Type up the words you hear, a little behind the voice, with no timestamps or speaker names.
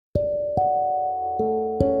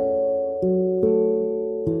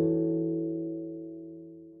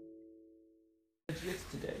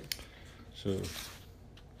So,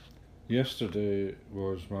 yesterday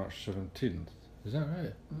was March 17th. Is that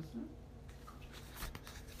right?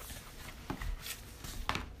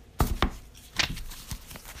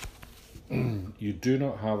 Mm-hmm. You do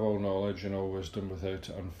not have all knowledge and all wisdom without it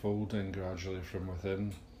unfolding gradually from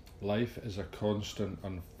within. Life is a constant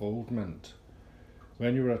unfoldment.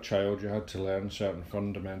 When you were a child, you had to learn certain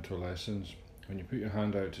fundamental lessons. When you put your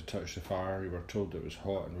hand out to touch the fire, you were told it was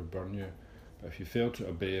hot and would burn you. But if you failed to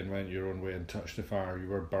obey and went your own way and touched the fire, you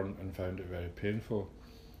were burnt and found it very painful.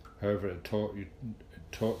 However, it taught you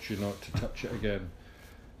not to touch it again.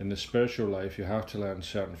 In the spiritual life, you have to learn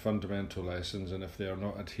certain fundamental lessons, and if they are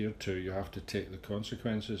not adhered to, you have to take the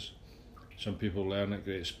consequences. Some people learn at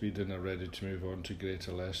great speed and are ready to move on to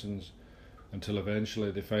greater lessons, until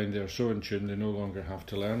eventually they find they are so in tune they no longer have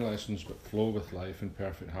to learn lessons but flow with life in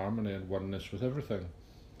perfect harmony and oneness with everything.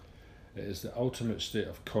 It is the ultimate state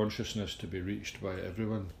of consciousness to be reached by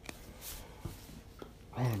everyone.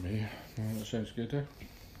 Oh me, that sounds good, eh?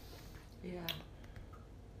 Yeah.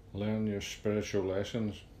 Learn your spiritual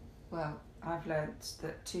lessons. Well, I've learnt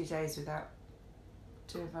that 2 days without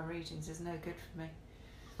 2 of my readings is no good for me.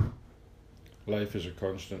 Life is a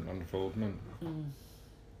constant unfoldment.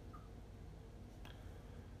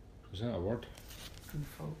 Is that a word?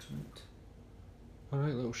 Unfoldment.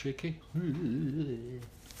 Alright, little shaky.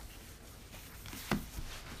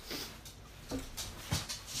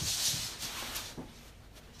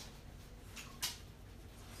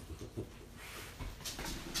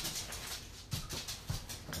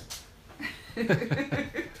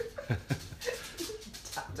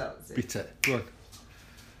 Tap dancing. Beat it. Go on.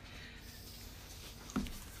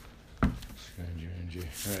 Scroungy.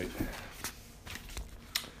 Right.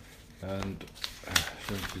 And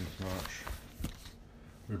 17th March.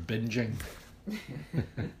 We're binging.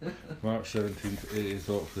 March 17th, AA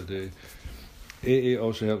thought for the day. AA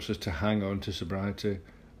also helps us to hang on to sobriety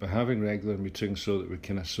by having regular meetings so that we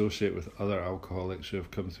can associate with other alcoholics who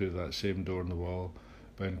have come through that same door in the wall,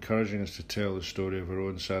 by encouraging us to tell the story of our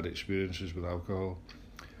own sad experiences with alcohol,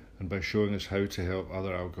 and by showing us how to help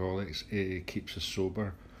other alcoholics. AA keeps us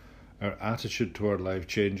sober. Our attitude toward life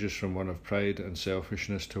changes from one of pride and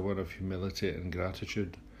selfishness to one of humility and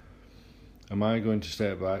gratitude. Am I going to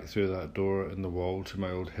step back through that door in the wall to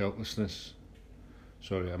my old helplessness?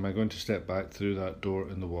 Am I going to step back through that door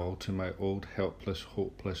in the wall to my old helpless,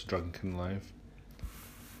 hopeless, drunken life?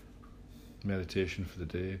 Meditation for the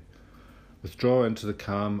day. Withdraw into the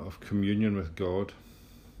calm of communion with God.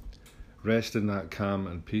 Rest in that calm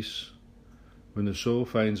and peace. When the soul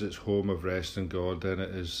finds its home of rest in God, then it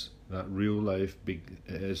is that real life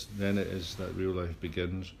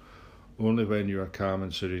begins. Only when you are calm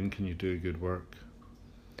and serene can you do good work.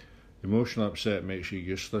 Emotional upset makes you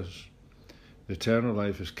useless. The eternal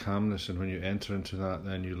life is calmness, and when you enter into that,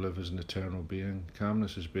 then you live as an eternal being.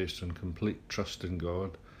 Calmness is based on complete trust in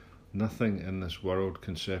God. Nothing in this world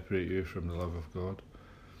can separate you from the love of God.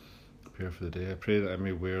 Prayer for the day. I pray that I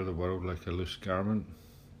may wear the world like a loose garment.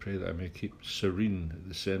 Pray that I may keep serene at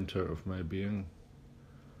the centre of my being.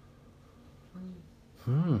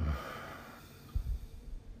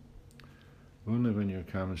 Only when you're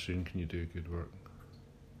calm and serene can you do good work.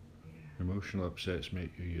 Emotional upsets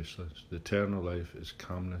make you useless. The eternal life is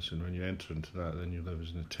calmness, and when you enter into that, then you live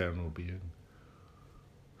as an eternal being.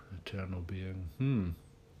 Eternal being.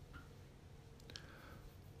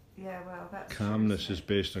 Yeah, well, that's calmness true, is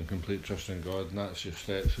based on complete trust in God, and that's your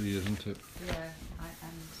step 3, isn't it? Yeah,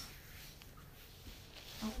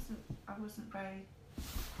 I wasn't very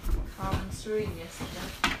calm and serene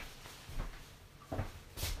yesterday.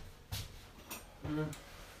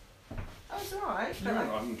 I was alright, but You're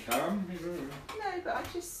not uncalm, no, but I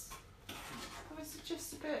was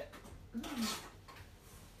just a bit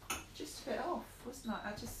off, wasn't I?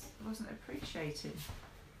 I just wasn't appreciating.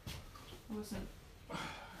 I wasn't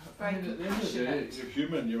very at the end of the day, compassionate. you're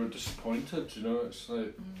human, you were disappointed, it's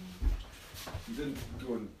like, you didn't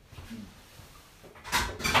go and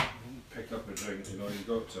pick up a drink, you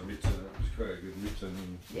got to a meeting, it was quite a good meeting,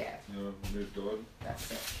 and moved on.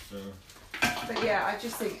 That's it. So. But yeah, I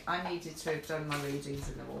just think I needed to have done my readings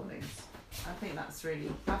in the mornings. I think that's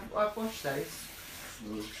really... I've watched those.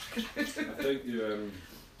 I think you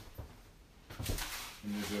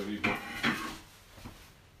maybe a wee bit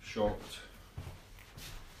shocked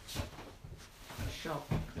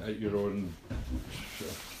at your own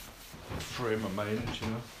sort of frame of mind,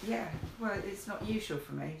 Yeah, well, it's not usual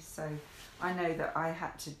for me, so I know that I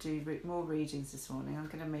had to do more readings this morning. I'm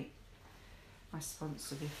going to make my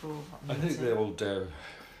sponsor before. I think the old,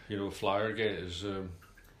 flyer gate is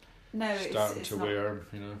starting to wear,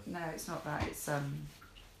 No, it's not that. It's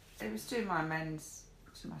it was doing my amends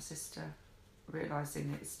to my sister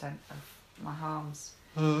realising the extent of my harms.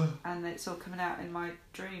 And it's all coming out in my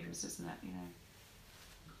dreams, isn't it? You know,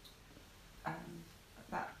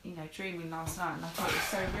 that, you know, dreaming last night, and I thought it was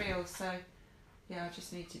so real. So yeah, I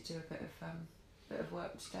just need to do a bit of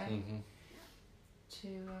work today.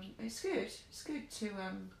 It's good to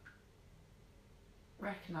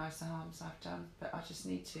recognise the harms I've done, but I just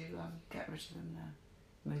need to get rid of them now,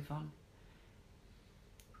 move on.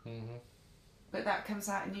 But that comes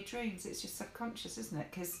out in your dreams. It's just subconscious, isn't it?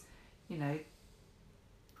 Because, you know,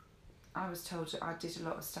 I was told that I did a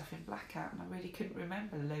lot of stuff in blackout and I really couldn't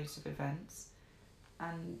remember loads of events.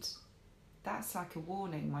 And that's like a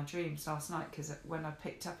warning, my dreams last night, because when I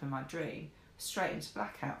picked up in my dream, straight into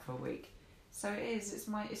blackout for a week. So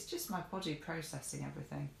it's just my body processing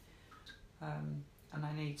everything. And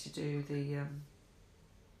I need to do the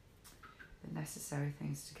necessary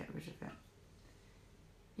things to get rid of it.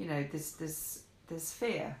 You know, there's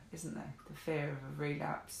fear, isn't there? The fear of a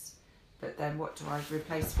relapse. But then what do I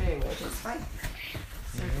replace fear with? It's faith.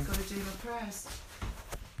 So I've got to do my prayers.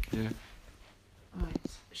 Yeah. Right,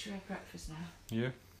 should we have breakfast now? Yeah.